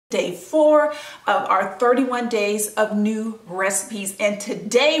Day 4 of our 31 days of new recipes, and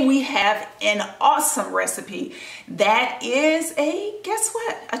today we have an awesome recipe that is guess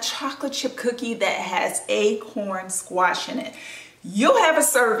what, a chocolate chip cookie that has acorn squash in it. You'll have a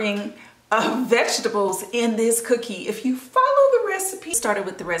serving of vegetables in this cookie if you follow the recipe. Started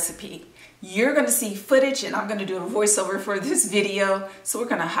with the recipe. You're going to see footage and I'm going to do a voiceover for this video, so we're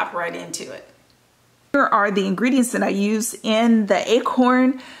going to hop right into it. Here are the ingredients that I use in the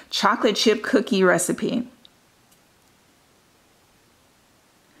acorn chocolate chip cookie recipe.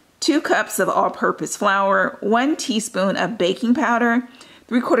 2 cups of all-purpose flour, 1 teaspoon of baking powder,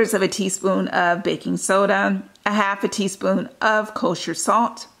 3/4 of a teaspoon of baking soda, 1/2 teaspoon of kosher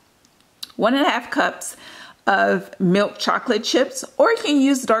salt, 1.5 cups of milk chocolate chips, or you can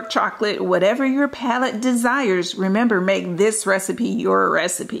use dark chocolate, whatever your palate desires. Remember, make this recipe your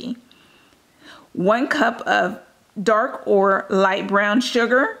recipe. 1 cup of dark or light brown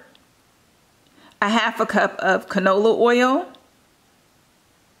sugar, 1/2 cup of canola oil,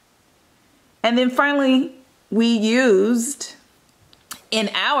 and then finally we used in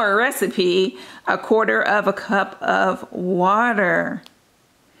our recipe 1/4 cup of water.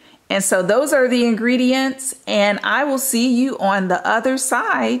 And so those are the ingredients, and I will see you on the other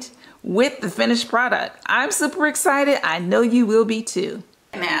side with the finished product. I'm super excited. I know you will be too.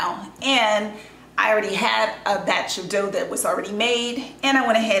 Now, and I already had a batch of dough that was already made, and I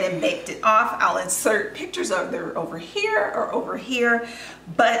went ahead and baked it off. I'll insert pictures of either over here or over here,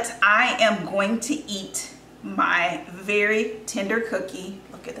 but I am going to eat my very tender cookie.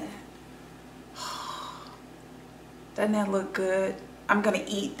 Look at that. Doesn't that look good? I'm gonna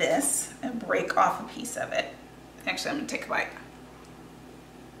eat this and break off a piece of it. Actually, I'm gonna take a bite.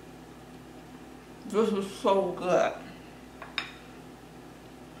 This is so good.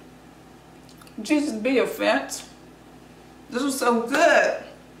 Jesus be offense. This is so good.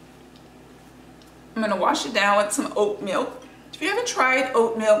 I'm gonna wash it down with some oat milk. If you haven't tried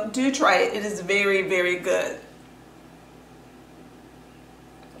oat milk, do try it. It is very, very good.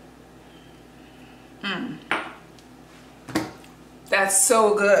 That's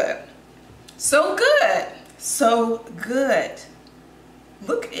so good. So good. So good.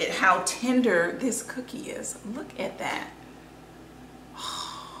 Look at how tender this cookie is. Look at that.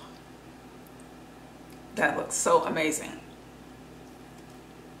 That looks so amazing.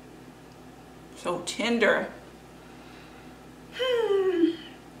 So tender.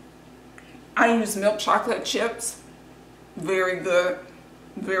 I use milk chocolate chips. Very good.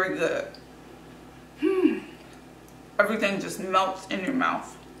 Very good. Everything just melts in your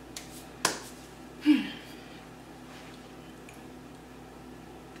mouth.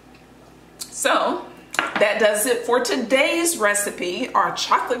 So that does it for today's recipe, our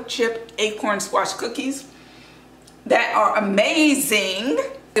chocolate chip acorn squash cookies that are amazing.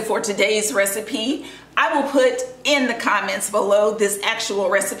 For today's recipe, I will put in the comments below this actual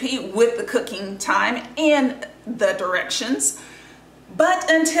recipe with the cooking time and the directions.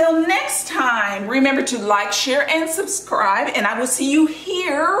 But until next time, remember to like, share, and subscribe, and I will see you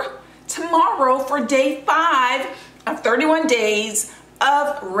here tomorrow for day 5 of 31 days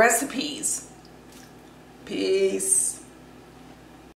of recipes. Peace.